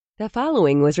The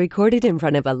following was recorded in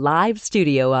front of a live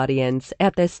studio audience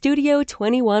at the Studio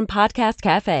 21 Podcast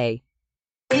Cafe.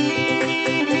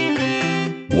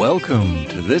 Welcome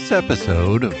to this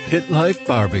episode of Pit Life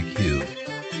Barbecue.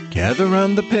 Gather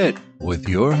around the pit with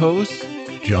your hosts,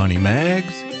 Johnny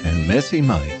Maggs and Messy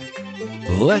Mike.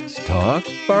 Let's talk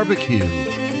barbecue.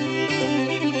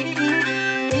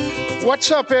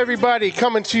 What's up, everybody?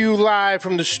 Coming to you live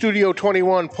from the Studio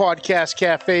 21 Podcast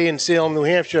Cafe in Salem, New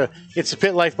Hampshire. It's the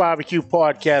Pit Life Barbecue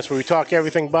Podcast, where we talk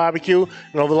everything barbecue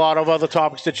and a lot of other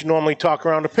topics that you normally talk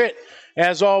around the pit.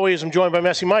 As always, I'm joined by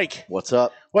Messy Mike. What's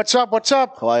up? What's up? What's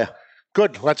up? How are you?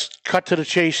 Good. Let's cut to the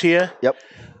chase here. Yep.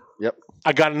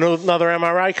 I got another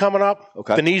MRI coming up.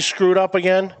 Okay. The knee's screwed up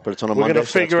again. But it's on a We're Monday. going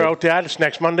to figure out that. It's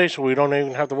next Monday, so we don't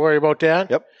even have to worry about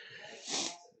that. Yep.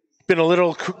 Been a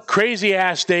little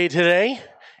crazy-ass day today.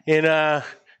 And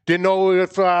didn't know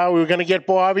if we were going to get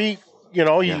Bobby. You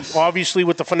know, obviously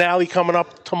with the finale coming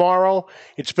up tomorrow,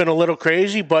 it's been a little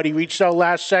crazy, but he reached out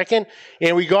last second,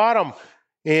 and we got him.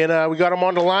 And we got him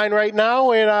on the line right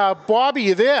now. And Bobby,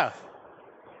 you there?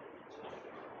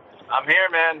 I'm here,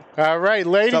 man. All right,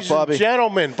 ladies and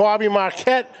gentlemen, Bobby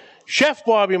Marquette, Chef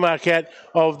Bobby Marquette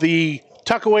of the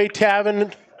Tuckaway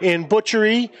Tavern and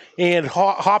Butchery and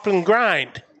Hop and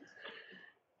Grind.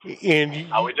 And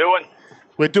how we doing?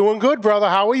 We're doing good, brother.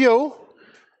 How are you?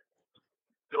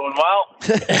 Doing well.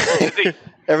 Busy.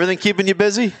 Everything keeping you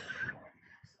busy?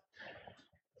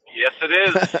 Yes, it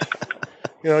is.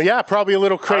 Probably a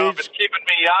little I don't know crazy. if it's keeping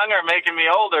me young or making me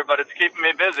older, but it's keeping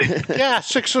me busy. Yeah,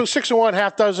 six of one,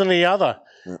 half dozen the other.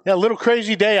 Yeah, a little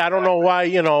crazy day. I don't know why,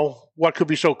 what could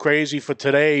be so crazy for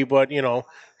today, but,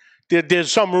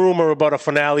 there's some rumor about a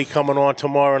finale coming on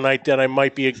tomorrow night that I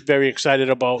might be very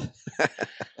excited about.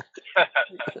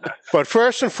 But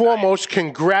first and foremost,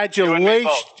 congratulations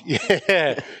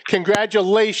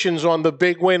on the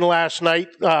big win last night,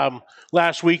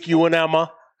 last week, you and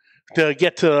Emma, to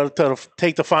get to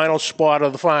take the final spot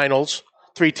of the finals,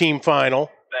 3-team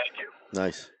final. Thank you.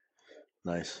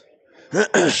 Nice.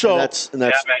 So that's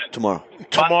tomorrow.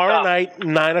 Tomorrow night,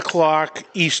 9 o'clock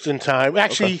Eastern time.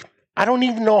 Actually, I don't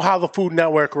even know how the Food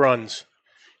Network runs.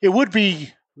 Would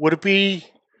it be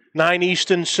 9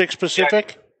 Eastern, 6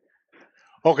 Pacific?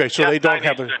 Okay, so they don't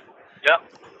have Eastern. Yep.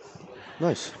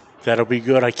 Nice. That'll be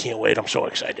good. I can't wait. I'm so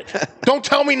excited. Don't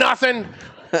tell me nothing.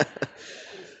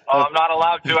 Oh, I'm not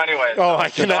allowed to anyway. Oh,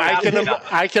 I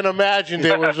can imagine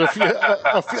there was a few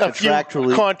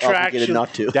Contractually contractions. obligated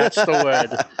not to. That's the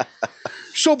word.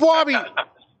 So, Bobby,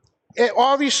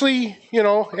 obviously,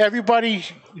 everybody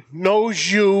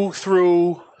knows you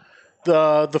through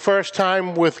the first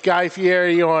time with Guy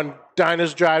Fieri on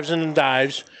Diners, Drives, and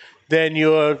Dives, then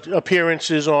your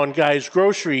appearances on Guy's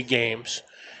Grocery Games,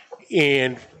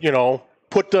 and,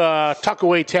 put the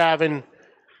Tuckaway Tavern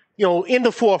in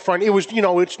the forefront. It was,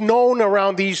 it's known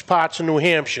around these parts of New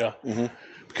Hampshire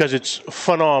because it's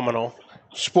phenomenal.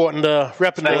 Sporting the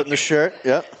shirt,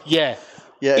 yeah.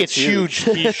 Yeah, it's huge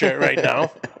T-shirt right now.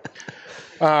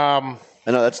 I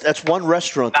know that's one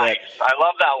restaurant nice. I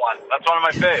love that one. That's one of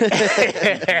my favorites.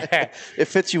 It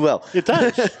fits you well. It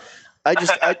does. I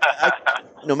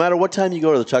no matter what time you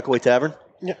go to the Tuckaway Tavern,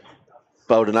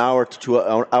 about an hour to 2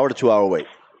 hour wait.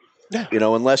 Yeah.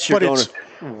 Unless you're going it's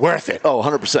worth it. Oh,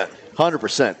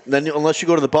 100%. Then unless you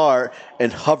go to the bar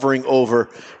and hovering over,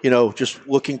 just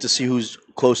looking to see who's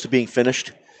close to being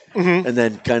finished, and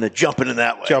then kind of jumping in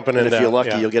that way. And if you're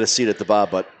lucky, you'll get a seat at the bar.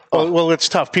 But well, it's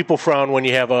tough. People frown when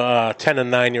you have a 10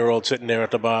 and 9-year-old sitting there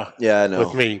at the bar. Yeah, I know.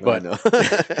 With me, but I know.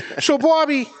 So,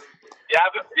 Bobby. Yeah,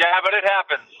 but it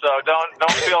happens. So don't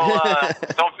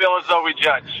feel as though we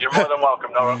judge. You're more than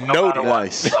welcome. No matter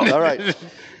nice. what. So. All right.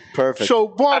 Perfect. So,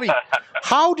 Bobby,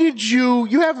 how did you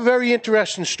have a very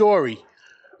interesting story.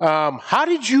 How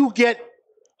did you get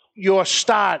your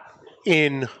start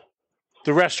in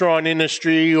the restaurant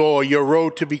industry or your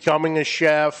road to becoming a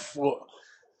chef? Well,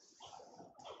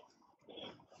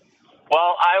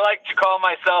 I like to call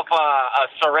myself a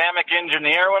ceramic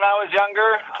engineer when I was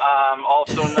younger,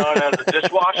 also known as a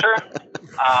dishwasher.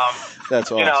 That's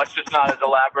awesome. It's just not as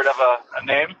elaborate of a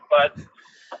name. But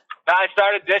I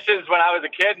started dishes when I was a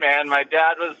kid, man. My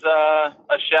dad was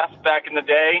a chef back in the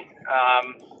day.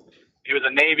 He was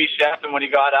a Navy chef, and when he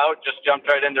got out, just jumped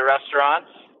right into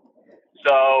restaurants.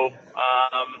 So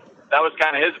that was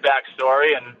kind of his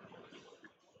backstory. And,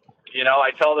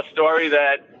 I tell the story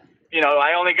that,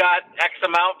 I only got X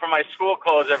amount for my school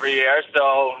clothes every year.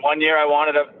 So one year I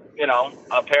wanted a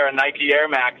pair of Nike Air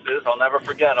Maxes. I'll never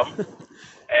forget them.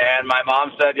 And my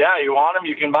mom said, yeah, you want them?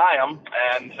 You can buy them.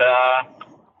 And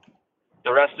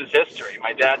the rest is history.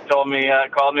 My dad called me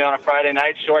on a Friday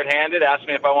night, shorthanded, asked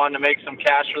me if I wanted to make some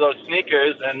cash for those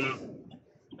sneakers, and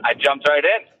I jumped right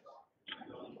in.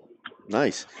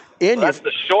 Nice. And so that's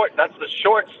the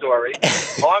short story.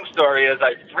 Long story is,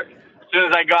 as soon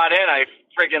as I got in, I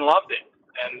friggin' loved it,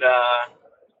 and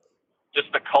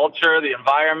just the culture, the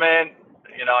environment.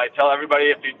 You know, I tell everybody,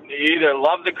 if you either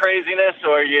love the craziness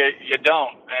or you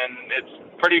don't, and it's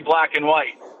pretty black and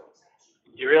white.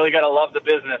 You really got to love the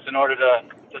business in order to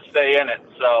stay in it.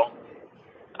 So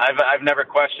I've never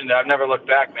questioned it. I've never looked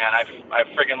back, man. I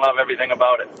friggin' love everything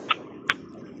about it.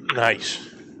 Nice.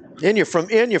 And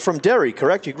you're from Derry,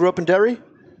 correct? You grew up in Derry?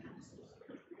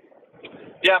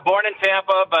 Yeah, born in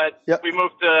Tampa, but yep. we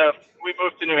moved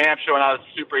to New Hampshire when I was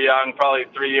super young, probably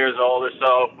 3 years old or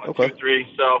so, okay. 2,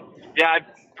 3. So yeah, I'm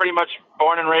pretty much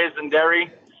born and raised in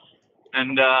Derry,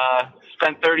 and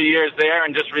spent 30 years there,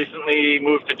 and just recently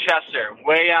moved to Chester,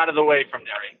 way out of the way from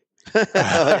Derry.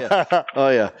 Oh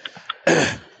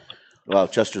yeah. Wow,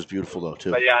 Chester's beautiful though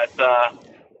too. But yeah, it's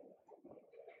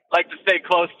like to stay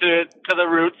close to the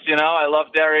roots. You know, I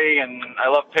love Derry, and I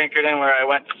love Pinkerton, where I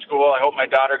went to school. I hope my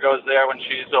daughter goes there when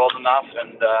she's old enough,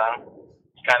 and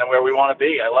it's kind of where we want to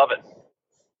be. I love it.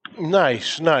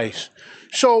 Nice.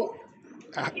 So,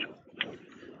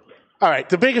 all right,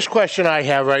 the biggest question I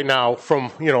have right now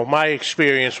from, my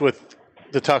experience with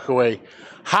the Tuckaway,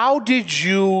 how did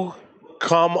you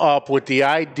come up with the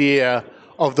idea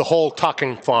of the whole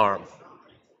tucking farm?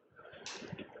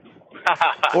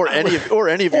 or any of your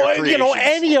creations.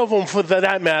 Any of them for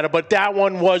that matter, but that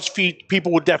one was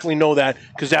people would definitely know that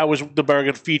because that was the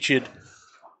burger featured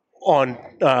on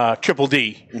Triple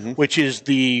D, which is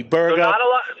the burger. So not a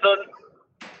lot. So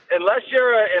unless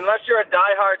you're a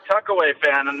diehard Tuckaway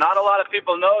fan, and not a lot of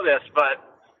people know this, but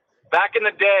back in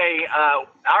the day,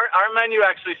 our menu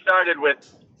actually started with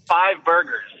 5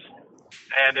 burgers,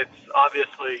 and it's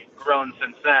obviously grown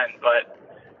since then. But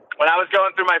when I was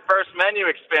going through my first menu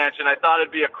expansion, I thought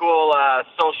it'd be a cool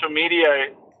social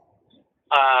media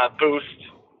boost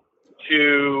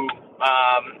to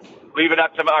leave it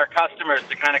up to our customers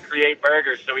to kind of create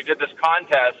burgers. So we did this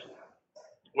contest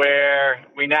where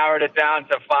we narrowed it down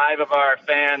to 5 of our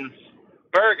fans'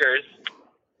 burgers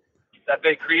that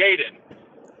they created.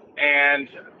 And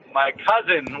my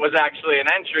cousin was actually an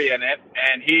entry in it,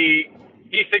 and he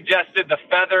suggested the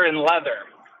feather and leather,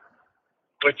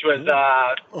 which was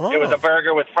it was a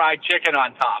burger with fried chicken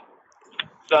on top.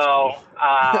 So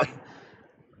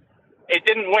it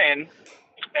didn't win,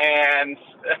 and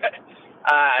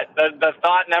the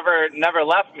thought never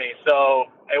left me. So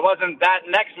it wasn't that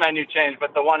next menu change,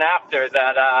 but the one after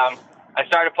that I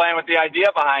started playing with the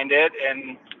idea behind it,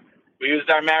 and we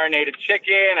used our marinated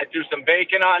chicken. I threw some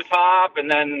bacon on top, and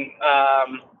then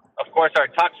of course our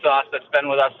tuck sauce that's been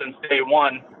with us since day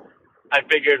one. I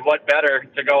figured what better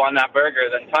to go on that burger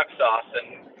than tuck sauce,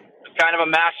 and it's kind of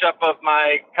a mashup of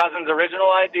my cousin's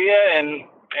original idea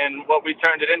and what we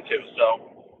turned it into.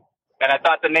 So, and I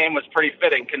thought the name was pretty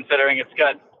fitting considering it's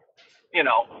got,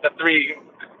 the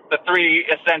three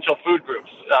essential food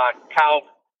groups: cow,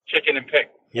 chicken, and pig.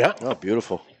 Yeah. Oh,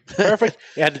 beautiful. Perfect.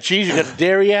 You had the cheese. You got the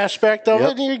dairy aspect of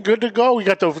it. You're good to go. We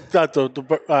got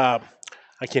the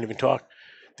I can't even talk.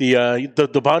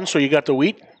 The bun, so you got the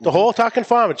wheat, the whole tucking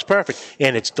farm. It's perfect,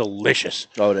 and it's delicious.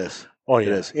 Oh, it is. Oh, yeah.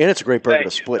 It is, and it's a great burger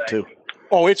to split too.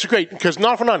 Oh, it's great because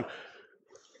not for none.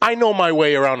 I know my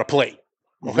way around a plate.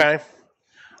 Okay,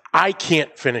 I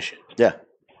can't finish it. Yeah.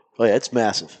 Oh yeah, it's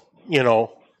massive. You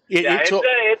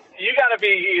got to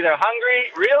be either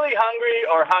hungry, really hungry,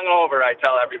 or hungover. I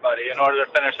tell everybody in order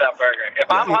to finish that burger. If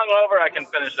I'm hungover, I can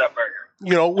finish that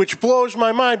burger. Which blows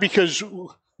my mind because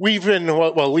we've been,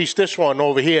 well, at least this one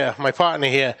over here, my partner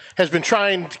here, has been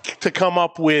trying to come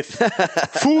up with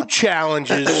food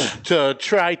challenges to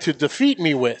try to defeat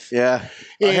me with. Yeah.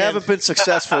 I haven't been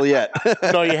successful yet.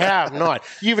 No, you have not.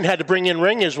 You even had to bring in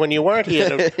ringers when you weren't here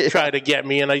to try to get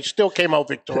me, and I still came out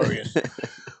victorious.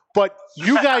 But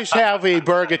you guys have a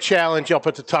burger challenge up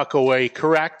at the Tuckaway,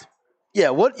 correct?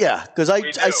 Yeah, what? Yeah, because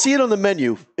I see it on the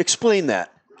menu. Explain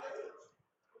that.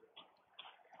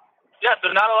 Yeah, so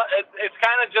it's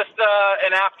kind of just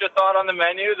an afterthought on the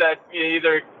menu that you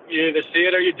either see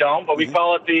it or you don't. But we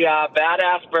call it the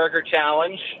Badass Burger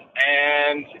Challenge,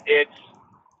 and it's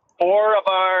 4 of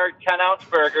our 10-ounce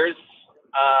burgers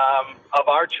of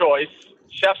our choice,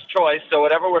 chef's choice. So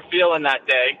whatever we're feeling that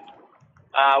day,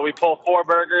 we pull 4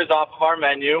 burgers off of our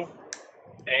menu,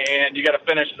 and you got to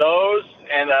finish those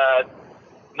and a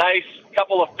nice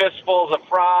couple of fistfuls of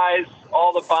fries,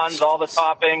 all the buns, all the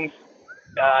toppings.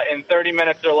 In 30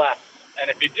 minutes or less. And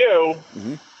if you do,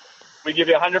 we give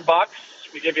you $100,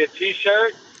 we give you a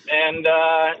T-shirt, and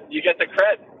you get the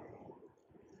cred.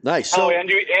 Nice. So, and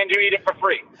you eat it for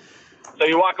free. So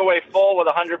you walk away full with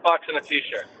 $100 and a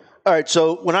T-shirt. All right.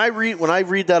 So when I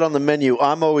read that on the menu,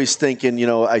 I'm always thinking,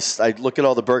 I look at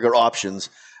all the burger options,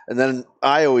 and then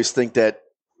I always think that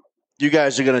you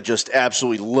guys are going to just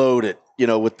absolutely load it,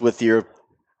 with your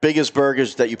biggest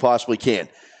burgers that you possibly can.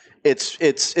 Is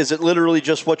it literally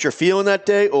just what you're feeling that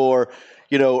day, or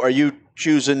are you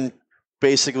choosing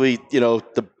basically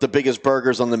the biggest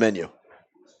burgers on the menu?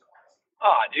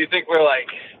 Oh, do you think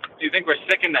we're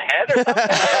sick in the head or something?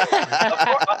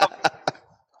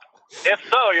 If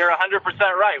so, you're 100%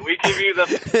 right. We give you the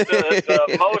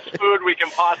most food we can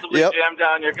possibly jam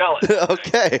down your gullet.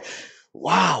 Okay.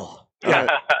 Wow.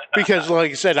 Yeah. Because,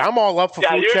 like I said, I'm all up for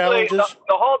food challenges.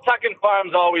 The whole Tuckin'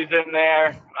 Farm's always in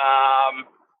there.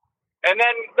 And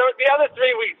then the other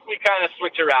three we kind of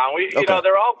switch around.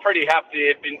 They're all pretty hefty.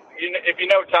 If you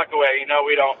know Tuckaway,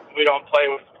 we don't play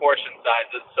with portion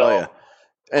sizes. So,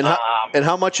 and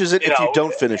how much is it if you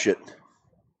don't finish it?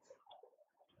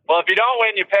 Well, if you don't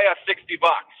win, you pay us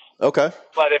 $60. Okay.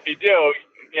 But if you do,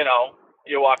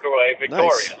 you walk away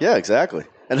victorious. Nice. Yeah, exactly.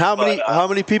 And how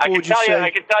many people would you say?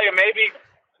 I can tell you, maybe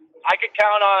I could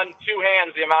count on two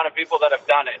hands the amount of people that have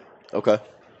done it. Okay. Wow.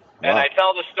 And I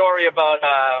tell the story about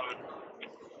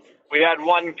we had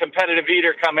one competitive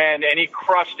eater come in, and he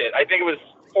crushed it. I think it was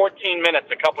 14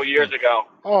 minutes a couple years ago.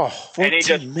 Oh, 14 And he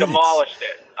just minutes. demolished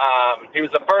it. He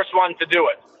was the first one to do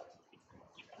it.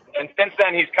 And since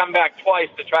then, he's come back twice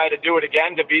to try to do it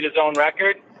again to beat his own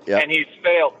record, and he's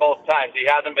failed both times. He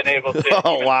hasn't been able to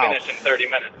finish in 30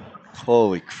 minutes.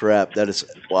 Holy crap! That is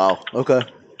wow. Okay,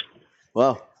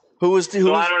 wow. I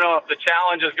don't know if the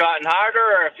challenge has gotten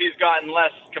harder or if he's gotten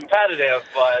less competitive,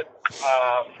 but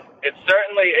it's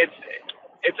certainly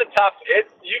it's a tough.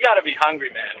 You got to be hungry,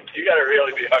 man. You got to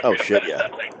really be hungry. Oh shit! Yeah.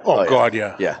 That thing. Oh God,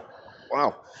 yeah. Yeah.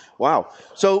 Wow.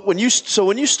 So when you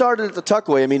started at the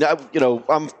Tuckaway, I mean,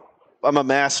 I'm a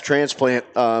mass transplant,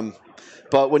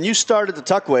 but when you started the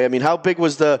Tuckaway, I mean, how big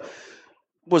was the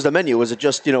menu? Was it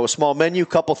just a small menu,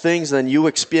 couple things, and then you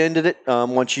expanded it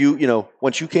once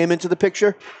you came into the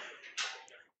picture?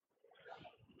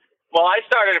 Well, I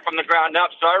started it from the ground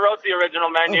up, so I wrote the original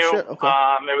menu. Oh, shit. Okay.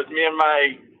 It was me and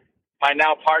my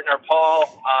now partner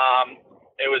Paul.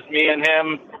 It was me and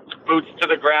him, boots to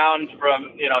the ground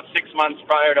from 6 months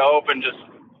prior to open, just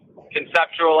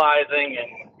conceptualizing and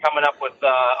coming up with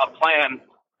a plan.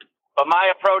 But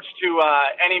my approach to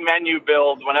any menu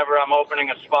build whenever I'm opening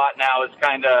a spot now is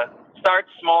kind of start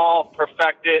small,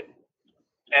 perfect it,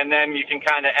 and then you can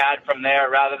kind of add from there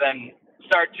rather than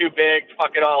start too big,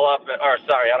 fuck it all up. Or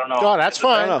sorry, I don't know. No, that's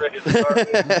fine. Oh,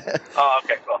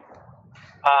 okay, cool.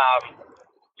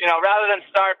 Rather than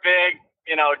start big,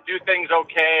 do things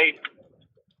okay.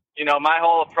 My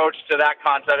whole approach to that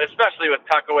concept, especially with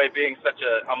Tuckaway being such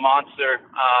a monster,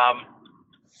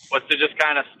 was to just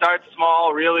kind of start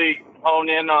small, really hone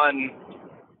in on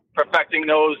perfecting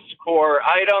those core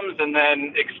items and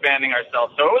then expanding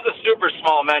ourselves. So it was a super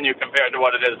small menu compared to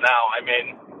what it is now. I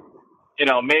mean,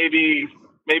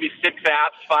 maybe 6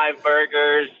 apps, 5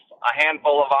 burgers, a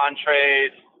handful of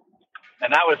entrees,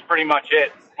 and that was pretty much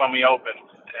it when we opened.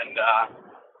 And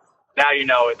now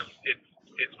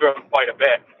it's grown quite a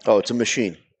bit. Oh, it's a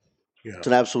machine. Yeah. It's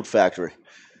an absolute factory.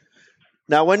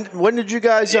 Now, when did you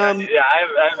guys?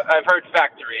 I've heard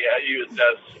factory used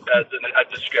as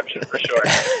a description for sure.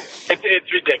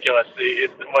 It's ridiculous.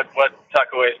 What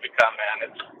Tuckaway's become, man.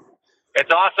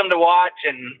 It's awesome to watch,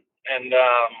 and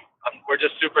we're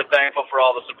just super thankful for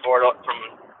all the support from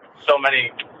so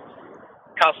many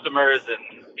customers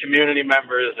and community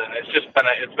members, and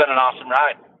it's been an awesome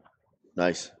ride.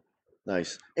 Nice.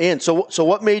 And so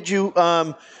what made you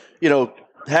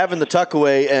having the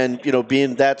Tuckaway and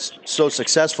being that so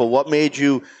successful, what made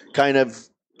you kind of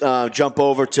jump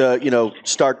over to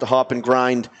start the hop and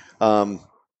grind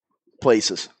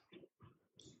places?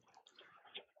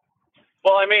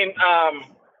 Well, I mean,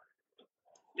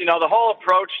 the whole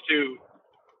approach to,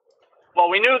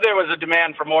 we knew there was a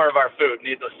demand for more of our food,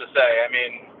 needless to say. I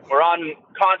mean, we're on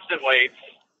constant waits.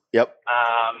 Yep.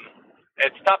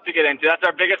 It's tough to get into. That's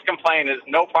our biggest complaint is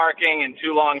no parking and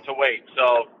too long to wait.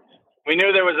 So we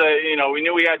knew there was we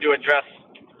knew we had to address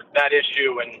that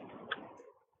issue, and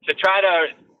to try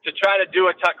to do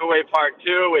a Tuckaway Part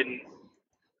 2 and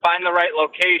find the right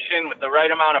location with the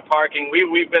right amount of parking.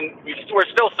 We're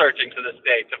still searching to this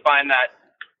day to find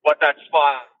what that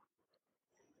spot.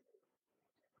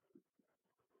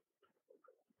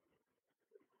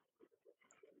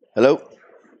 Hello?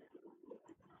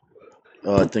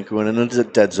 Oh, I think we went into the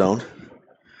dead zone.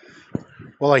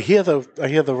 Well, I hear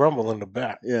the rumble in the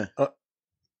back. Yeah.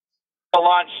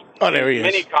 launch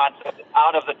mini concept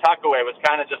out of the Tuckaway was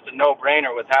kind of just a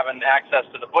no-brainer with having access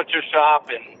to the butcher shop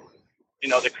and, you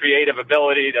know, the creative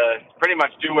ability to pretty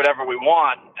much do whatever we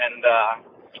want. And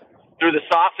through the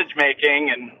sausage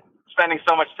making and spending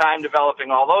so much time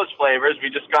developing all those flavors, we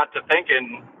just got to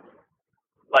thinking,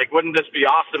 like, wouldn't this be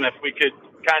awesome if we could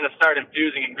kind of start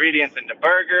infusing ingredients into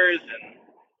burgers? And,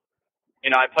 you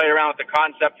know, I played around with the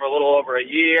concept for a little over a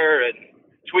year and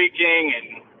tweaking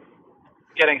and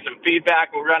getting some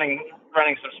feedback. We're running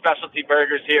some specialty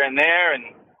burgers here and there, and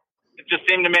it just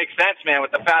seemed to make sense, man,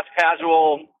 with the fast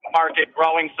casual market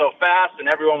growing so fast and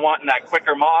everyone wanting that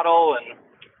quicker model and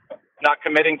not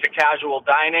committing to casual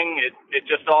dining. It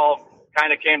just all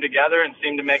kind of came together and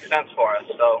seemed to make sense for us.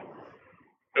 So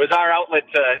it was our outlet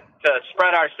to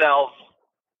spread ourselves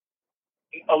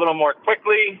a little more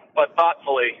quickly but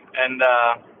thoughtfully and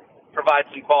provide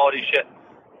some quality shit.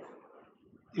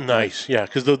 Nice, yeah,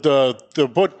 because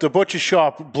the butcher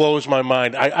shop blows my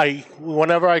mind. I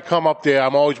whenever I come up there,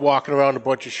 I'm always walking around the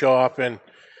butcher shop, and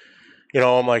you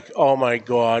know, I'm like, oh my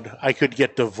God, I could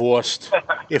get divorced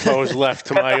if I was left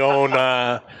to my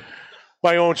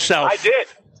own self. I did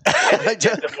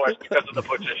get divorced because of the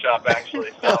butcher shop,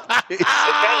 actually. So it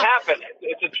can happen.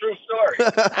 It's a true story.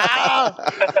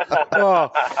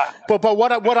 But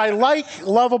what I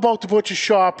love about the butcher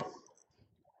shop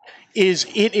is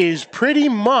it is pretty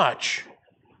much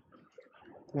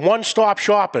one-stop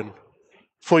shopping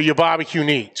for your barbecue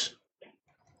needs.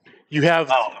 You have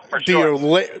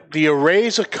the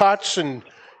arrays of cuts and,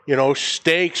 you know,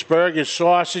 steaks, burgers,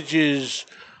 sausages,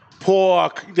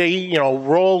 pork,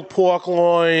 rolled pork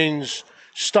loins,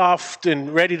 stuffed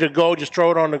and ready to go, just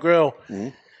throw it on the grill,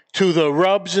 to the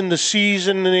rubs and the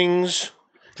seasonings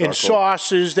and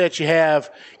sauces that you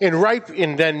have.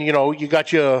 And then, you know, you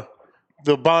got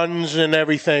the buns and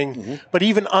everything. But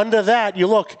even under that, you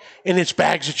look, and it's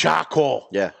bags of charcoal.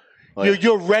 Yeah.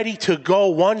 You're ready to go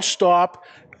one stop,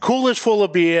 coolers full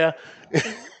of beer.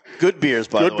 Good beers,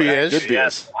 by the way. Good beers.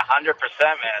 Yes, 100%,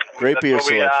 man. Great beer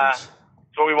selections. That's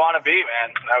what we want to be,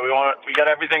 man. We got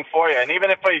everything for you. And even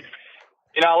if a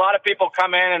lot of people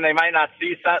come in and they might not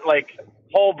see something like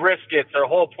whole briskets or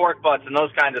whole pork butts and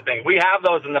those kinds of things. We have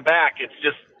those in the back. It's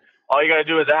just, all you got to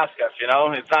do is ask us, you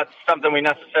know. It's not something we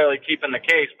necessarily keep in the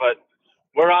case, but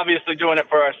we're obviously doing it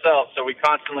for ourselves, so we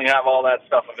constantly have all that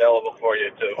stuff available for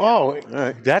you, too. Oh,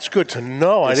 right. That's good to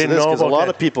know. Yes, I didn't know about that. A lot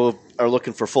of people are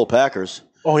looking for full packers.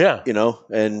 Oh, yeah. You know,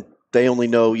 and they only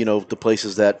know, you know, the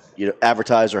places that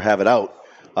advertise or have it out.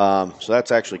 So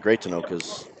that's actually great to know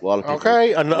because a lot of people.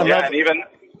 Okay. And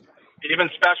even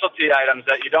specialty items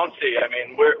that you don't see. I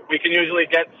mean, we can usually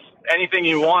get anything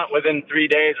you want within 3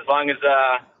 days as long as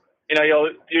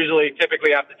you'll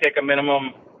typically have to take a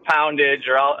minimum poundage,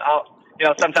 or I'll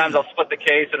sometimes I'll split the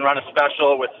case and run a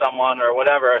special with someone or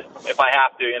whatever if I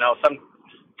have to. You know,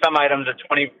 some items are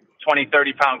 20,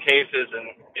 30 pound cases, and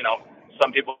you know,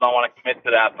 some people don't want to commit to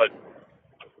that. But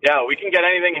yeah, we can get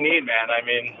anything you need, man. I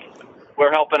mean,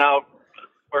 we're helping out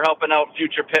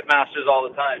future pitmasters all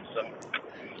the time.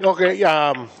 So okay.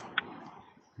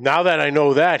 Now that I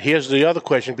know that, here's the other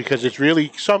question, because it's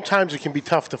really sometimes it can be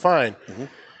tough to find.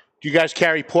 Do you guys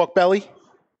carry pork belly?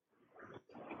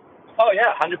 Oh,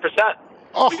 yeah, 100%.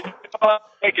 Oh. We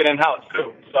make it in-house,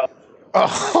 too. So.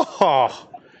 Oh.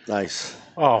 Nice.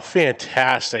 Oh,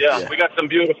 fantastic. Yeah, we got some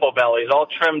beautiful bellies, all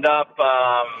trimmed up,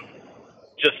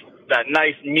 just that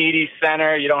nice meaty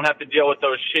center. You don't have to deal with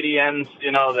those shitty ends,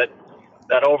 you know, that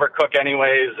overcook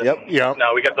anyways. And, Yep.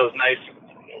 No, we got the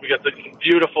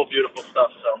beautiful, beautiful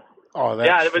stuff, so. Oh,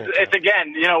 that's it's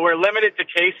again, you know, we're limited to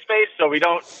case space, so we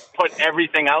don't put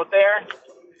everything out there.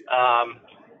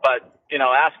 But you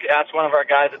know, ask one of our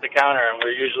guys at the counter, and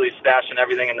we're usually stashing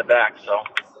everything in the back. So.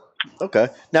 Okay.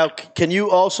 Now, do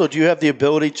you have the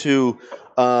ability to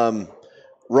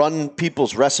run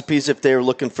people's recipes if they're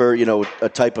looking for, you know, a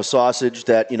type of sausage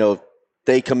that, you know,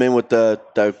 they come in with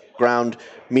the ground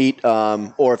meat,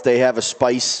 or if they have a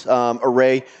spice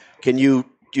array? Do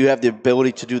you have the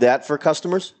ability to do that for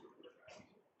customers?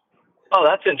 Oh,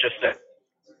 that's interesting.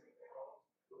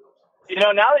 You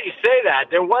know, now that you say that,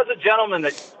 there was a gentleman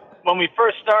that when we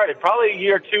first started, probably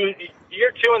year two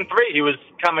and three, he was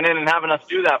coming in and having us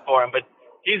do that for him. But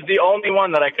he's the only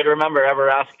one that I could remember ever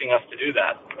asking us to do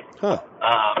that. Huh.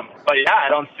 But yeah, I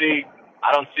don't see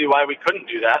why we couldn't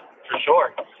do that for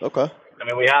sure. Okay. I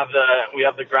mean, we have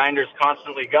the grinders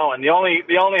constantly going. The only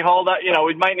hold up, you know,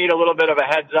 we might need a little bit of a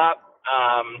heads up.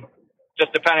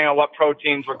 Just depending on what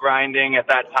proteins we're grinding at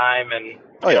that time, and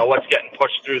you know what's getting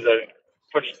pushed through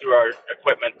our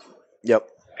equipment. Yep.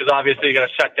 Because obviously you got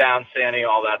to shut down, sanding,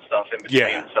 all that stuff in between.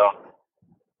 Yeah. So.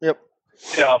 Yep.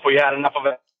 You know, if we had enough of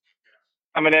it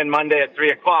coming in Monday at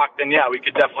 3:00, then yeah, we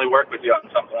could definitely work with you on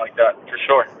something like that for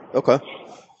sure.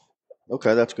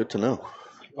 Okay, that's good to know.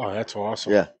 Oh, that's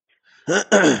awesome. Yeah.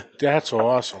 That's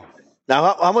awesome.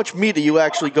 Now, how much meat are you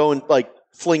actually going, like,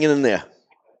 flinging in there?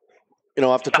 You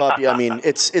know, off the top, I mean,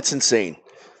 it's insane.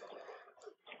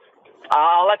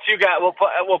 I'll let you guys.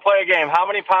 We'll play a game. How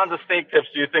many pounds of steak tips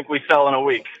do you think we sell in a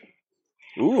week?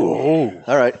 Ooh.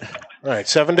 All right.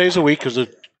 7 days a week because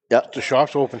the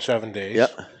shop's open 7 days.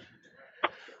 Yep.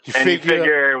 You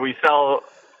figure we sell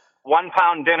 1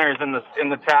 pound dinners in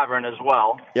the tavern as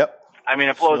well. Yep. I mean,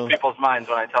 it blows people's minds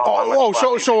when I tell them.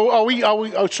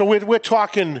 So we're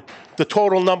talking the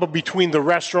total number between the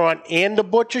restaurant and the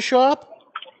butcher shop?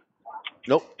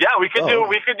 Nope. Yeah, we could do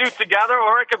together,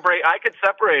 or I could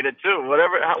separate it too.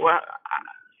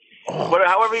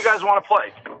 However you guys want to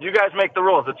play. You guys make the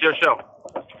rules. It's your show.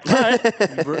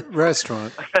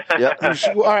 Restaurant. Yeah.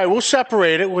 All right, we'll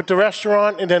separate it with the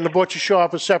restaurant and then the butcher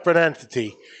shop, a separate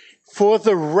entity. For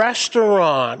the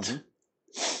restaurant,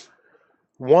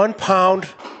 1 pound.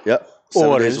 Yep. 7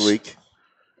 orders. days a week.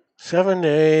 7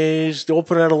 days. They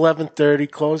open at 11:30,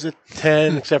 close at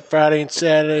 10, except Friday and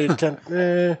Saturday at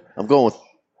 10. I'm going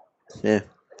with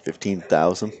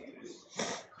 15,000.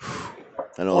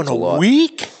 I know it's a lot. On a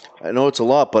week? I know it's a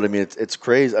lot, but I mean it's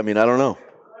crazy. I mean, I don't know.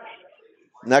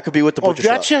 And that could be with the butcher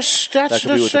shop. That's just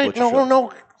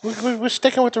no. We're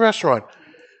sticking with the restaurant.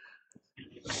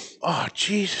 Oh,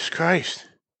 Jesus Christ!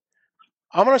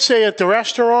 I'm going to say at the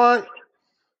restaurant,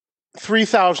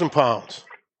 3,000 pounds.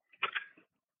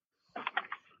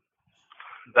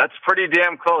 That's pretty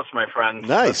damn close, my friend.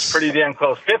 Nice. That's pretty damn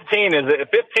close. 15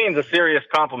 is a serious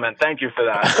compliment. Thank you for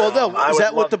that. Well, no, is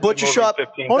that with the butcher shop?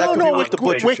 Oh, no,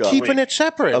 we're keeping it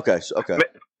separate. Okay.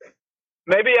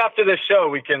 Maybe after the show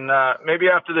we can. Maybe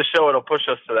after the show it'll push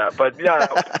us to that. But yeah,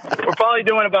 we're probably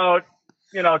doing about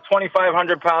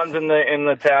 2,500 pounds in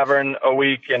the tavern a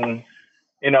week, and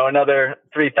another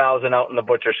 3,000 out in the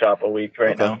butcher shop a week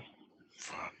now.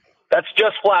 That's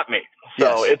just flat meat.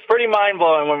 So It's pretty mind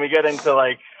blowing when we get into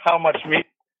like how much meat.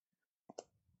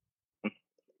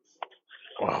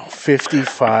 Wow,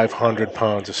 5,500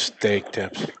 pounds of steak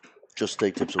tips. Just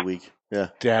steak tips a week. Yeah,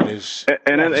 that is.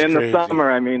 And in the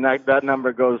summer, I mean that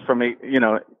number goes from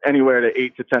anywhere to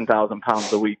 8,000 to 10,000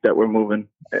 pounds a week that we're moving.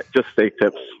 Just steak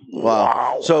tips.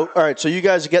 Wow. So all right, so you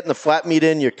guys are getting the flat meat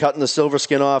in. You're cutting the silver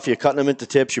skin off. You're cutting them into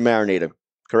tips. You marinate them,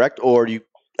 correct? Or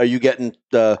are you getting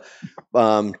the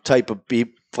type of beef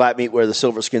flat meat where the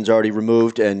silver skin's already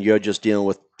removed and you're just dealing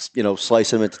with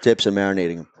slicing them into tips and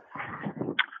marinating them?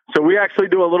 So we actually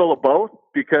do a little of both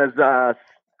because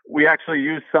we actually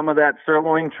use some of that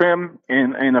sirloin trim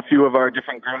in a few of our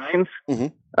different grinds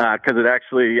because it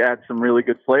actually adds some really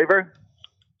good flavor.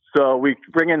 So we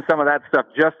bring in some of that stuff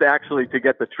just actually to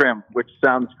get the trim, which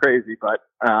sounds crazy, but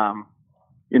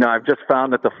I've just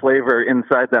found that the flavor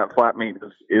inside that flat meat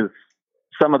is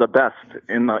some of the best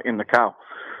in the cow.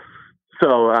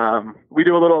 So we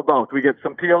do a little of both. We get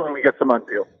some peel and we get some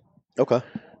unpeel. Okay.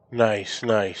 Nice.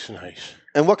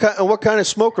 And what kind of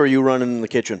smoker are you running in the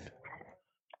kitchen?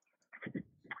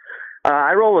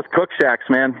 I roll with Cook Shacks,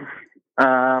 man.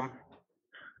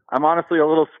 I'm honestly a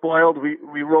little spoiled.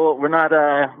 We roll. We're not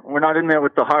in there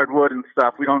with the hardwood and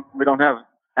stuff. We don't have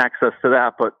access to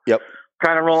that. But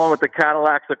kind of rolling with the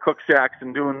Cadillacs of Cook Shacks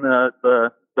and doing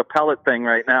the pellet thing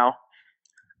right now.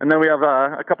 And then we have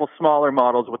a couple smaller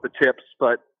models with the chips,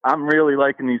 but I'm really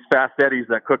liking these Fast Eddies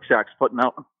that Cook Shack's putting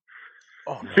out.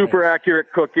 Oh, nice. Super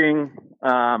accurate cooking.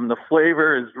 The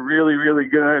flavor is really, really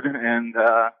good, and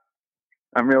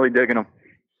I'm really digging them.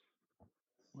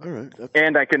 All right.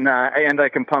 And I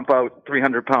can pump out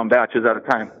 300-pound batches at a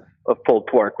time of pulled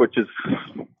pork, which is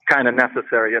kind of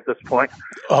necessary at this point.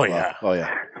 Oh yeah.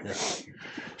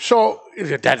 So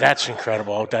that's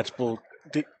incredible. That's bull.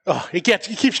 It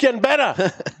keeps getting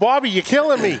better. Bobby, you're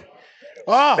killing me.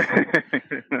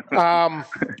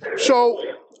 So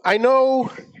I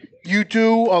know you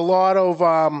do a lot of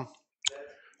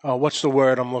what's the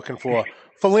word I'm looking for?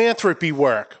 Philanthropy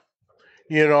work.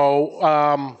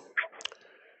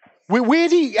 Where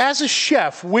do you, as a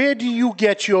chef, where do you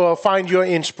find your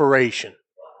inspiration?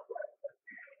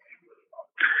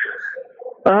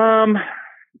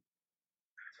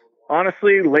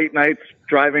 Honestly, late nights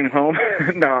driving home.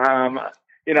 No, I'm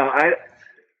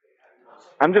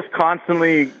just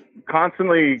constantly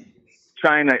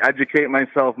trying to educate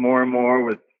myself more and more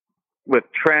with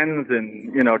trends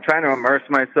and, trying to immerse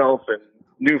myself in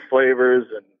new flavors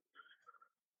and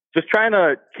just trying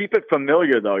to keep it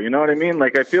familiar though. You know what I mean?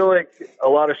 Like, I feel like a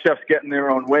lot of chefs get in their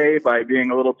own way by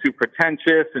being a little too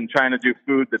pretentious and trying to do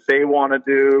food that they want to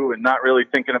do and not really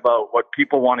thinking about what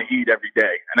people want to eat every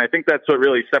day. And I think that's what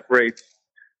really separates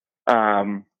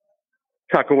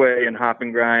tuck away and hop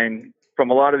and grind from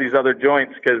a lot of these other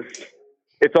joints, because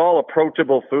it's all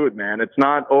approachable food, man. It's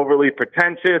not overly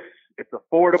pretentious. It's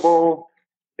affordable.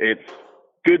 It's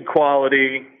good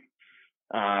quality,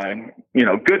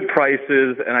 good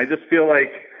prices. And I just feel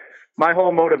like my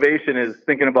whole motivation is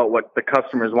thinking about what the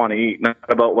customers want to eat, not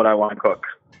about what I want to cook.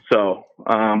 So,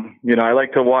 I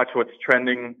like to watch what's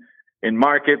trending in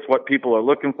markets, what people are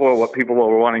looking for, what people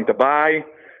are wanting to buy,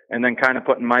 and then kind of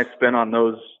putting my spin on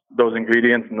those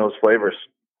ingredients and those flavors.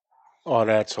 Oh,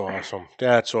 that's awesome.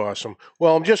 That's awesome.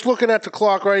 Well, I'm just looking at the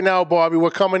clock right now, Bobby.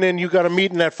 We're coming in. You got a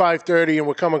meeting at 5:30, and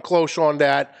we're coming close on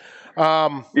that.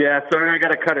 Yeah, sorry, I got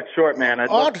to cut it short, man.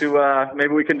 I'd love to,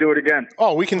 maybe we can do it again.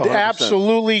 Oh, we can 100%.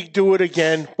 Absolutely do it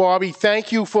again. Bobby,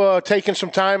 thank you for taking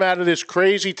some time out of this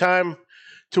crazy time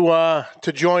to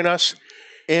join us.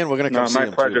 And we're going to come see him.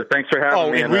 My pleasure. Thanks for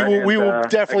having me. And we will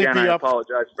definitely again, be I up.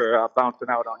 apologize for bouncing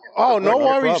out on you. Oh, no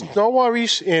worries. No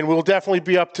worries. And we'll definitely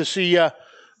be up to see you.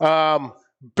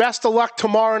 Best of luck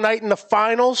tomorrow night in the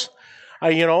finals.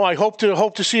 I hope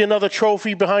to see another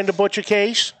trophy behind the butcher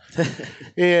case. And,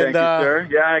 thank you, sir.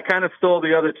 Yeah, I kind of stole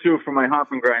the other two from my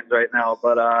hop and grinds right now,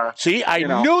 but see, I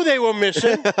knew they were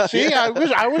missing. See, I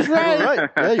was right. You were right.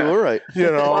 Yeah, you were right.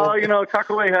 Well,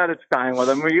 Tuckaway had its time with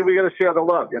them. We got to share the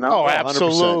love, Oh,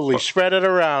 absolutely. 100%. Spread it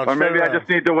around. Or maybe I just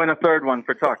need to win a third one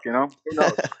for Tuck. Who knows?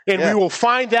 And we will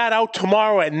find that out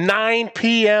tomorrow at 9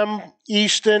 p.m.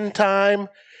 Eastern time.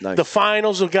 Nice. The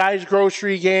finals of Guys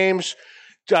Grocery Games.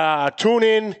 Tune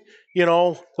in.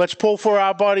 Let's pull for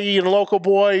our buddy and local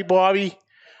boy, Bobby.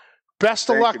 Best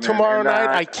of luck tomorrow night.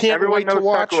 I can't wait to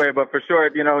watch. Everyone knows Tuckaway, but for sure,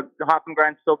 Hop and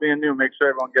Grind still being new. Make sure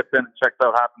everyone gets in and checks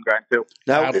out Hop and Grind too.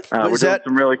 Now, we're doing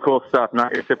some really cool stuff,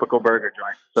 not your typical burger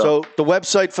joint. So the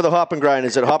website for the Hop and Grind,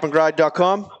 is it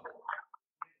hopandgrind.com?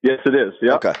 Yes, it is.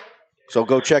 Yeah. Okay. So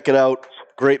go check it out.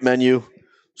 Great menu.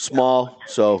 Small,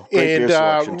 so great beer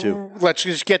selection too. Let's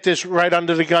just get this right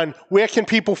under the gun. Where can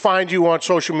people find you on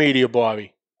social media,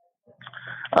 Bobby?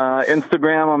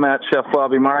 Instagram, I'm at Chef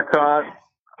Bobby Marcotte.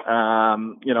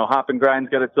 Hop and Grind's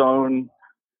got its own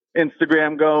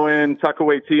Instagram going.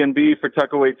 Tuckaway T&B for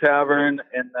Tuckaway Tavern,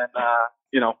 and then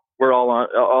we're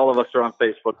all of us are on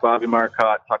Facebook. Bobby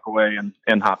Marcotte, Tuckaway,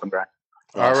 and Hop and Grind.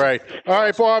 Awesome. All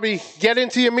right, Bobby. Get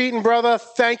into your meeting, brother.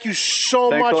 Thank you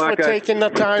so much for taking the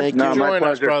time to join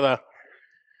us, brother.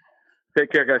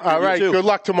 Take care, guys. All right. Good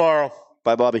luck tomorrow.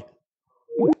 Bye, Bobby.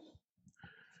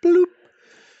 Bloop.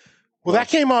 Well, that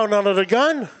came out under the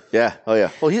gun. Yeah. Oh, yeah.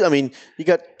 Well, you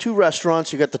got two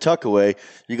restaurants. You got the Tuckaway.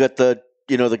 You got the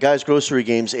Guys Grocery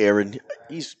Games airing.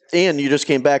 And you just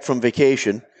came back from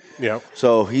vacation. Yeah.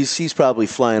 So he's probably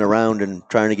flying around and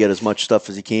trying to get as much stuff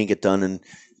as he can get done, and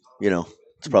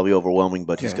it's probably overwhelming,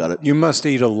 but he's got it. You must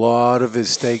eat a lot of his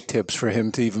steak tips for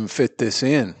him to even fit this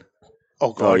in.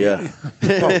 Oh, God, yeah.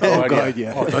 Oh, God,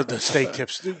 yeah. Oh, the steak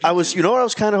tips. I was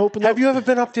kind of hoping. Have you ever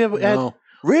been up there, Ed? No.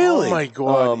 Really?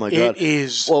 Oh, my God. It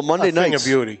is Monday a thing nights, of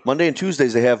beauty. Monday and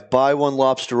Tuesdays, they have buy one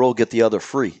lobster roll, get the other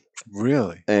free.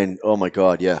 Really? And, oh, my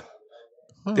God, yeah.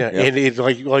 Yeah, and it,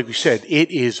 like we said, it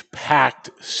is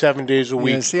packed 7 days a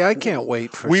week. Yeah, see, I can't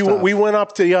wait for we went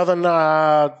up to the other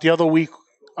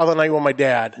night with my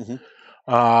dad.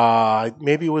 Mm-hmm.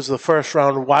 Maybe it was the first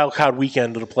round wild card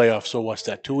weekend of the playoffs. So what's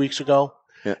that? 2 weeks ago.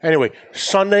 Yeah. Anyway,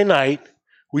 Sunday night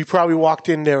we probably walked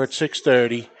in there at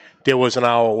 6:30. There was an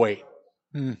hour wait.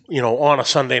 On a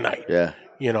Sunday night. Yeah.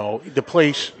 The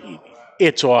place,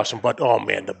 it's awesome. But oh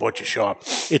man, the butcher shop,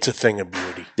 it's a thing of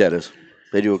beauty. Yeah, it is.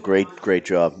 They do a great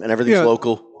job, and everything's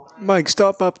local. Mike,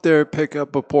 stop up there, pick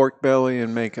up a pork belly,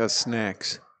 and make us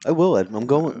snacks. I will, Ed. I'm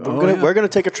going. We're going to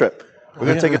take a trip. We're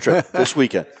going to take a trip this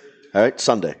weekend. All right,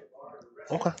 Sunday.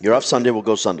 Okay. You're off Sunday. We'll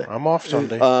go Sunday. I'm off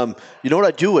Sunday. You know what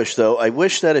I do wish, though? I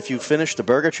wish that if you finish the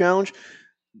burger challenge,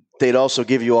 they'd also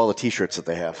give you all the T-shirts that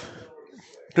they have.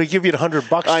 They give you the $100 to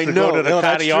go to the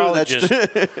cardiologist.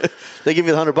 That's true. They give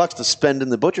you the $100 to spend in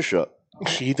the butcher shop.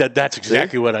 See, that's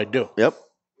exactly what I do. Yep.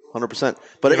 100%.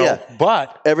 But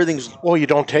but everything's you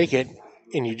don't take it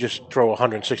and you just throw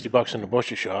 $160 in the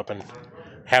butcher shop and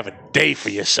have a day for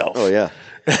yourself. Oh yeah.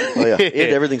 And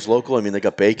everything's local. I mean, they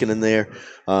got bacon in there.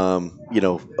 Local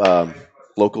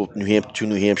New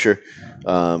Hampshire.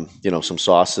 Some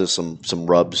sauces, some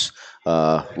rubs,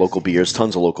 local beers,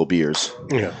 tons of local beers.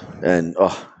 Yeah. And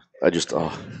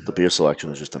the beer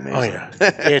selection is just amazing. Oh yeah,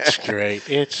 it's great.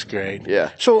 It's great.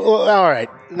 Yeah. So all right,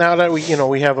 now that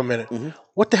we have a minute,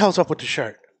 what the hell's up with the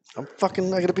shirt? I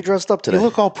gotta be dressed up today. You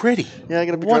look all pretty. Yeah, I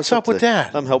gotta be What's dressed up up with today.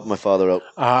 that? I'm helping my father out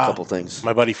a couple things.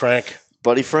 My buddy Frank.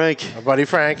 Buddy Frank.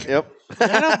 Yep.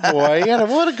 Boy,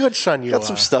 what a good son you got are.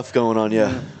 Some stuff going on,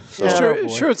 yeah. So.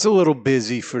 Sure, it's a little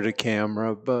busy for the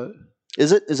camera, but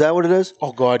Is it? Is that what it is?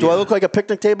 Oh, God, Do I look like a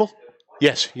picnic table?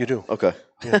 Yes, you do. Okay.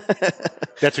 Yeah.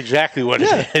 That's exactly what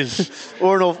it is.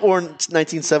 Or an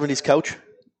 1970s couch.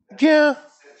 Yeah.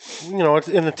 You know, it's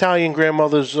an Italian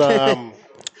grandmother's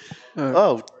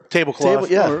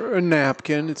tablecloth. Or a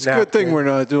napkin. It's a good thing we're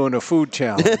not doing a food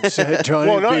challenge.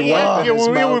 Johnny,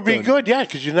 it would be good,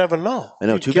 because you never know. I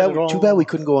know. Too bad we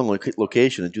couldn't go on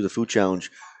location and do the food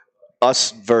challenge.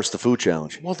 Us versus the food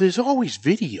challenge. Well, there's always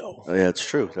video. Oh, yeah, it's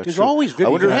true. There's always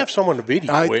video. You have someone to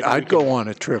video. I'd go on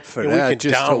a trip for that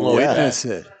just to witness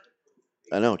it.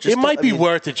 I know. It might be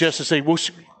worth it just to say, well,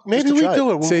 maybe we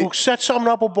do it. We'll set something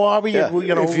up with Bobby. Yeah.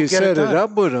 And if you set it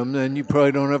up with him, then you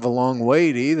probably don't have a long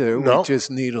wait either. No. We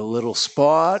just need a little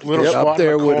spot. Spot up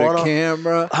there with a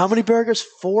camera. How many burgers?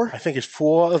 4? I think it's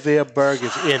 4 of their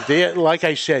burgers. And they're, like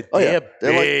I said, they're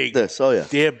big. Like this. Oh, yeah.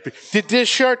 They're big. This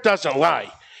shirt doesn't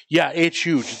lie. Yeah, it's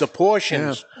huge. The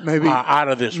portions are out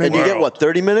of this world. And you get, what,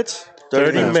 30 minutes?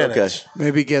 30 minutes. Okay.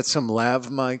 Maybe get some lav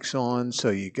mics on so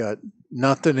you got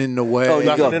nothing in the way. Oh,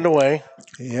 nothing in the way.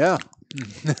 Yeah.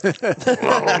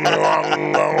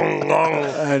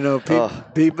 I know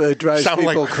people it drives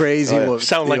people crazy.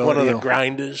 Sound like one of the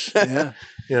grinders. Yeah.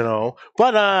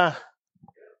 But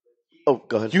go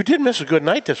ahead. You did miss a good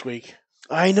night this week.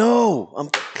 I know. I'm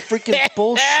freaking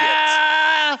bullshit.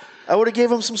 I would have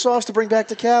gave him some sauce to bring back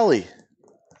to Cali.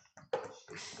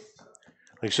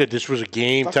 Like I said, this was a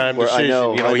game time decision. I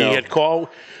know. He had called.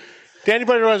 To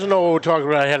anybody who doesn't know what we're talking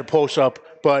about, I had a post up,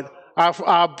 but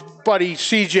our buddy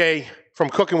CJ from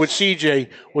Cooking with CJ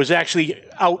was actually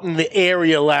out in the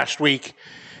area last week,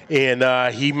 and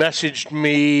he messaged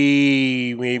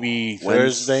me maybe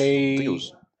Thursday. I think it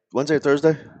was Wednesday or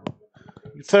Thursday?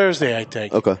 Thursday, I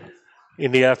think. Okay.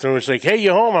 In the afternoon, it's like, hey,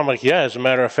 you home? I'm like, yeah, as a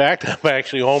matter of fact, I'm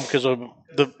actually home because of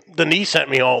the knee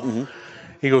sent me home. Mm-hmm.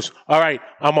 He goes, all right,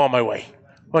 I'm on my way.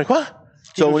 I'm like, what?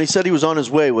 So when he said he was on his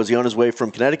way, was he on his way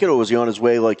from Connecticut or was he on his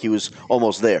way like he was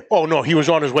almost there? Oh, no, he was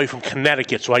on his way from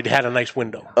Connecticut, so I had a nice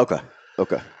window. Okay.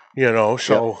 Brought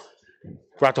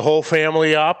the whole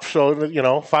family up.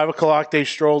 So, 5 o'clock they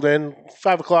strolled in,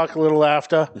 5 o'clock a little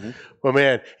after. Mm-hmm. But,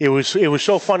 man, it was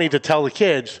so funny to tell the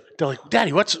kids. They're like,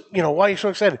 Daddy, why are you so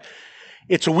excited?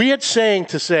 It's a weird saying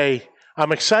to say,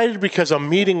 I'm excited because I'm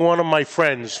meeting one of my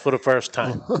friends for the first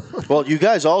time. Well, you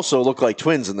guys also look like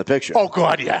twins in the picture. Oh,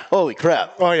 God, yeah. Holy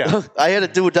crap. Oh, yeah. I had to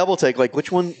do a double take, like,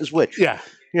 which one is which? Yeah.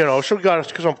 So we got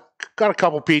a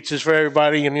couple pizzas for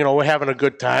everybody, and, we're having a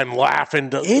good time,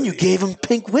 laughing. And you gave him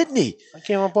Pink Whitney. I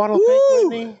gave him a bottle of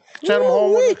Pink Whitney. Sent him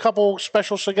home with a couple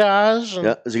special cigars.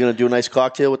 And Is he going to do a nice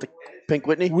cocktail with the Pink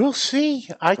Whitney? We'll see.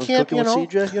 I can't, Cooking with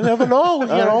CJ? You never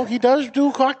know. He does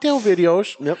do cocktail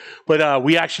videos. Yep. But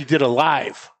we actually did a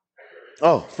live.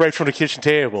 Oh. Right from the kitchen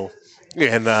table.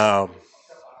 And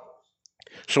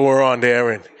so we're on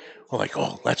there, and we're like,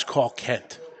 oh, let's call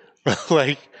Kent.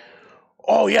 Like,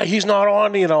 oh, yeah, he's not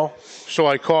on, So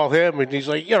I call him, and he's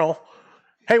like,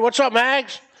 hey, what's up,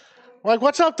 Mags? I'm like,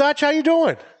 what's up, Dutch? How you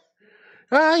doing?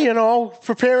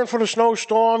 Preparing for the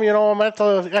snowstorm. I'm at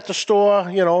the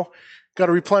store, got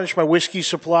to replenish my whiskey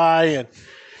supply.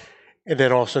 And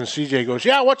then all of a sudden CJ goes,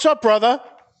 yeah, what's up, brother?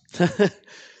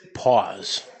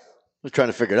 Pause. I was trying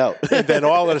to figure it out. And then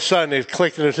all of a sudden it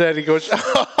clicked in his head. He goes,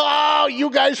 oh, you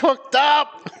guys hooked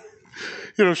up.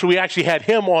 So we actually had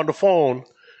him on the phone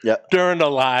during the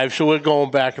live. So we're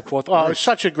going back and forth. Oh, it was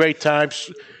such a great time.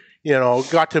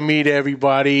 Got to meet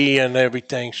everybody and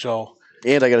everything. So.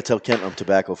 And I got to tell Kent I'm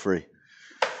tobacco free.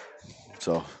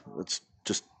 So it's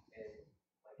just.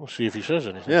 We'll see if he says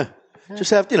anything. Yeah. Just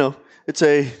have, it's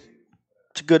a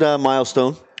good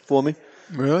milestone for me.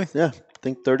 Really? Yeah. I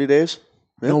think 30 days.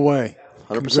 Yeah. No way.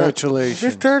 100%. Congratulations.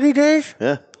 Just 30 days?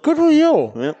 Yeah. Good for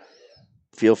you. Yeah.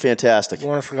 Feel fantastic. You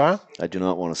want a cigar? I do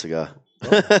not want a cigar.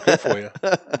 Good for you.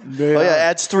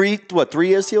 Adds 3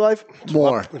 years to your life?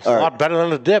 More. It's a lot better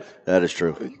than a dip. That is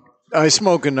true. I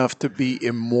smoke enough to be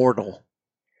immortal.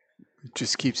 It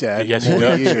just keeps adding yes, more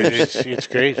it years. It's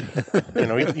crazy.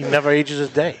 He never ages a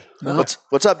day. No.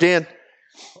 What's up, Dan?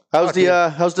 How's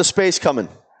the space coming?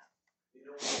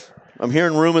 I'm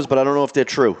hearing rumors, but I don't know if they're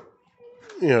true.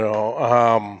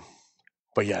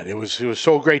 But yeah, it was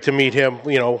so great to meet him.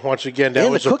 Once again, that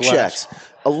was the a Cook blast. Shacks.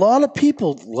 A lot of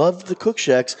people love the Cook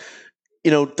Shacks.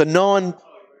 The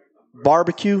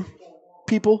non-barbecue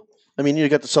people. I mean, you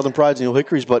got the Southern Prides and the Old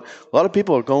Hickories, but a lot of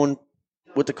people are going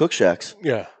with the Cook Shacks.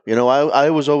 Yeah.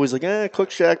 I was always like, Cook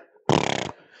Shack.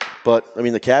 But, I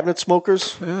mean, the cabinet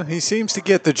smokers. Yeah, he seems to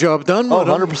get the job done with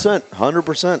 100%.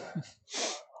 100%.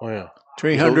 Oh, yeah.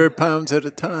 300 pounds at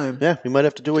a time. Yeah, we might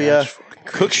have to do a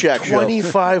Cook Shack show.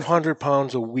 2,500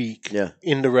 pounds a week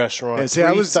in the restaurant. Yeah, see,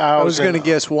 I was going to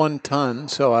guess 1 ton,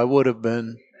 so I would have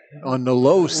been on the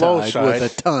low side with a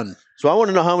ton. So I want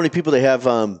to know how many people they have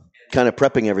kind of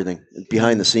prepping everything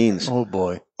behind the scenes. Oh,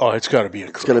 boy. Oh, it's got to be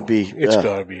a crew. It's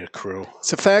got to be a crew.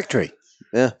 It's a factory.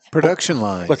 Yeah. Production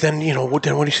line. But then, what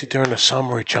do you see during the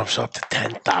summer? It jumps up to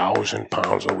 10,000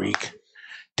 pounds a week.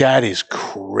 That is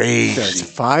crazy. That's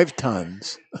 5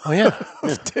 tons. Oh, yeah.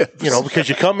 Because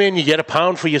you come in, you get a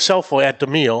pound for yourself at the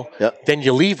meal. Yep. Then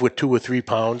you leave with 2 or 3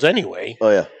 pounds anyway. Oh,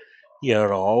 yeah.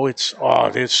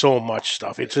 There's so much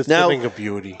stuff. It's a thing of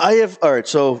beauty. All right.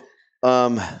 So,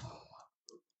 have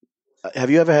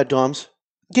you ever had Doms?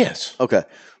 Yes. Okay.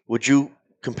 Would you,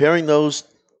 comparing those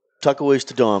tuckaways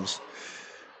to Doms,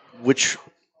 you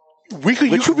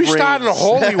could be starting a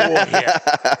holy war here.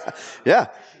 Yeah.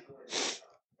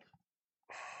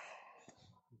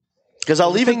 Because I'll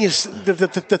leave it.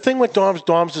 The thing with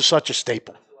Doms is such a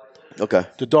staple. Okay.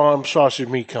 The Dom Sausage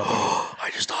Meat Company. I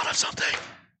just thought of something.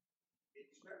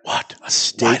 What? A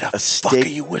steak. Why the fuck are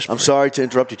you whispering? I'm sorry to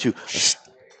interrupt you too.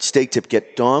 Steak tip.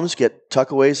 Get Doms, get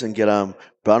tuckaways, and get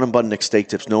Brown and Budnick steak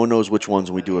tips. No one knows which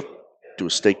ones. We do a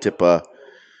steak tip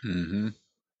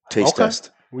taste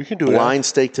test. We can do blind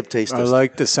steak tip taste test. I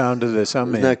like the sound of this.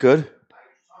 Isn't that good?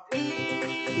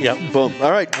 Yep. Boom.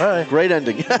 All right. Great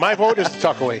ending. My vote is the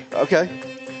tuckaway. Okay.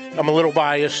 I'm a little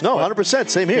biased. No, 100%.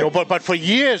 Same here. But for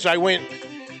years I went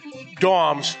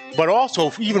Doms, but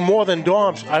also even more than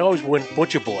Doms, I always went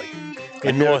Butcher Boy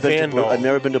in North Andover. I've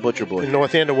never been to Butcher Boy. In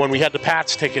North Andover, when we had the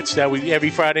Pats tickets, that we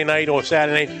every Friday night or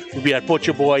Saturday night, we'd be at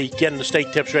Butcher Boy getting the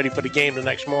steak tips ready for the game the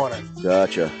next morning.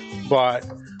 Gotcha. But,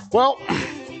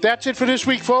 that's it for this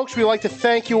week, folks. We'd like to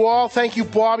thank you all. Thank you,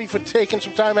 Bobby, for taking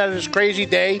some time out of this crazy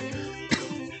day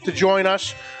to join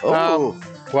us. Oh.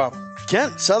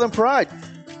 Kent, Southern Pride.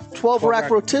 12-rack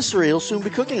rack rotisserie he'll soon be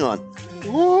cooking on.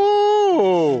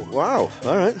 Ooh. Wow.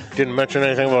 All right. Didn't mention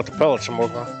anything about the pellet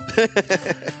smoker.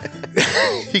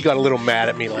 He got a little mad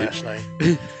at me last night.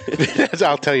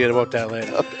 I'll tell you about that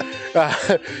later.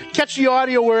 Catch the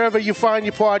audio wherever you find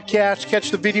your podcast.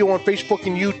 Catch the video on Facebook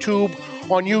and YouTube.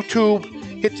 On YouTube,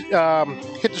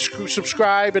 hit the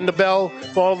subscribe and the bell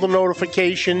for all the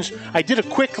notifications. I did a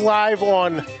quick live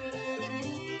on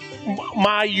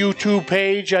my YouTube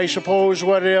page, I suppose,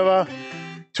 whatever,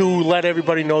 to let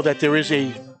everybody know that there is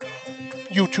a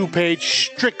YouTube page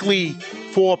strictly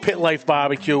for Pit Life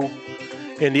Barbecue.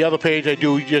 And the other page I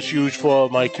do just use for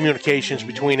my communications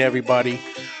between everybody.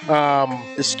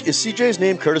 Is CJ's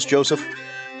name Curtis Joseph?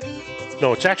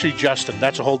 No, it's actually Justin.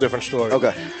 That's a whole different story.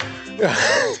 Okay.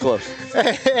 It's close.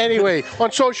 Anyway,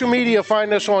 on social media,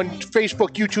 find us on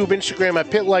Facebook, YouTube, Instagram at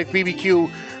Pit Life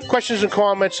BBQ. Questions and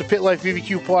comments to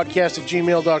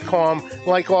pitlifebbqpodcast@gmail.com.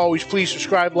 Like always, please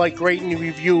subscribe, rate, and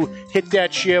review. Hit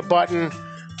that share button.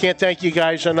 Can't thank you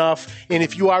guys enough. And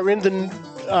if you are in the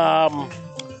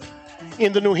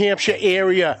New Hampshire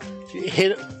area,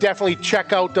 definitely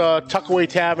check out Tuckaway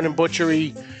Tavern and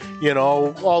Butchery.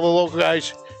 All the local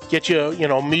guys get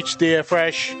your meats there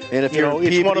fresh. And if you're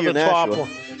it's one of the top.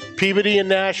 Peabody and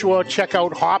Nashua, check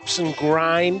out Hops and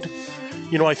Grind.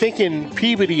 I think in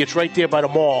Peabody, it's right there by the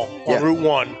mall on Route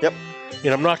 1. Yep.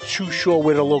 And I'm not too sure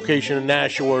where the location in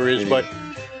Nashua is, but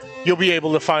you'll be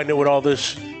able to find it with all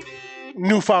this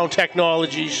newfound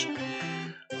technologies.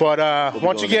 But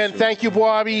once again, thank you,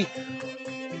 Bobby.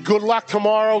 Good luck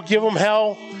tomorrow. Give them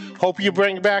hell. Hope you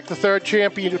bring back the third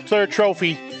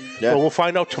trophy. Yeah. But we'll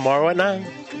find out tomorrow at 9.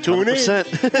 Tune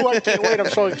 100%. in. I can't wait. I'm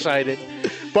so excited.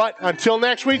 But until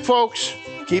next week, folks,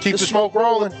 keep the smoke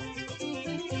rolling.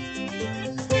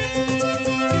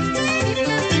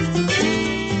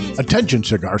 Attention,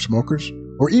 cigar smokers,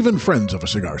 or even friends of a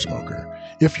cigar smoker.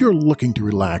 If you're looking to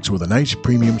relax with a nice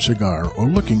premium cigar or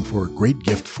looking for a great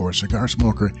gift for a cigar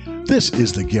smoker, this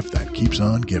is the gift that keeps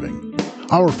on giving.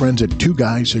 Our friends at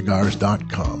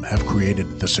TwoGuysCigars.com have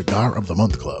created the Cigar of the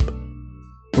Month Club.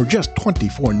 For just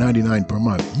 $24.99 per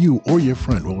month, you or your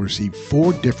friend will receive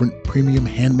 4 different premium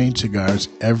handmade cigars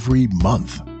every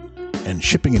month, and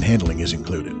shipping and handling is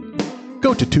included.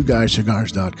 Go to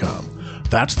TwoGuysCigars.com.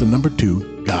 That's the number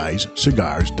 2,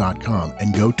 GuysCigars.com,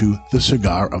 and go to the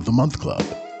Cigar of the Month Club.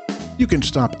 You can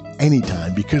stop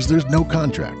anytime because there's no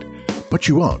contract, but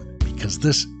you won't because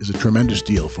this is a tremendous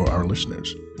deal for our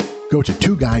listeners. Go to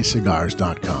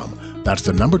TwoGuysCigars.com. That's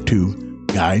the number 2,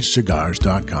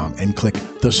 GuysCigars.com, and click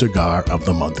the Cigar of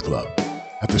the Month Club.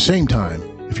 At the same time,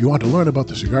 if you want to learn about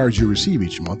the cigars you receive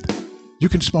each month, you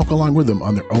can smoke along with them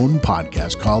on their own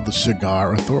podcast called The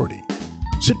Cigar Authority.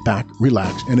 Sit back,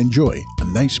 relax, and enjoy a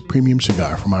nice premium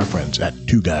cigar from our friends at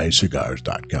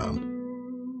TwoGuysCigars.com.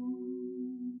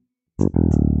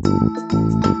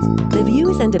 The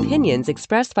views and opinions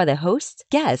expressed by the hosts,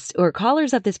 guests, or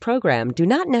callers of this program do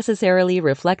not necessarily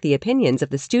reflect the opinions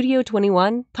of the Studio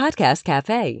 21 Podcast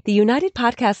Cafe, the United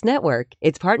Podcast Network,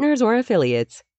 its partners, or affiliates.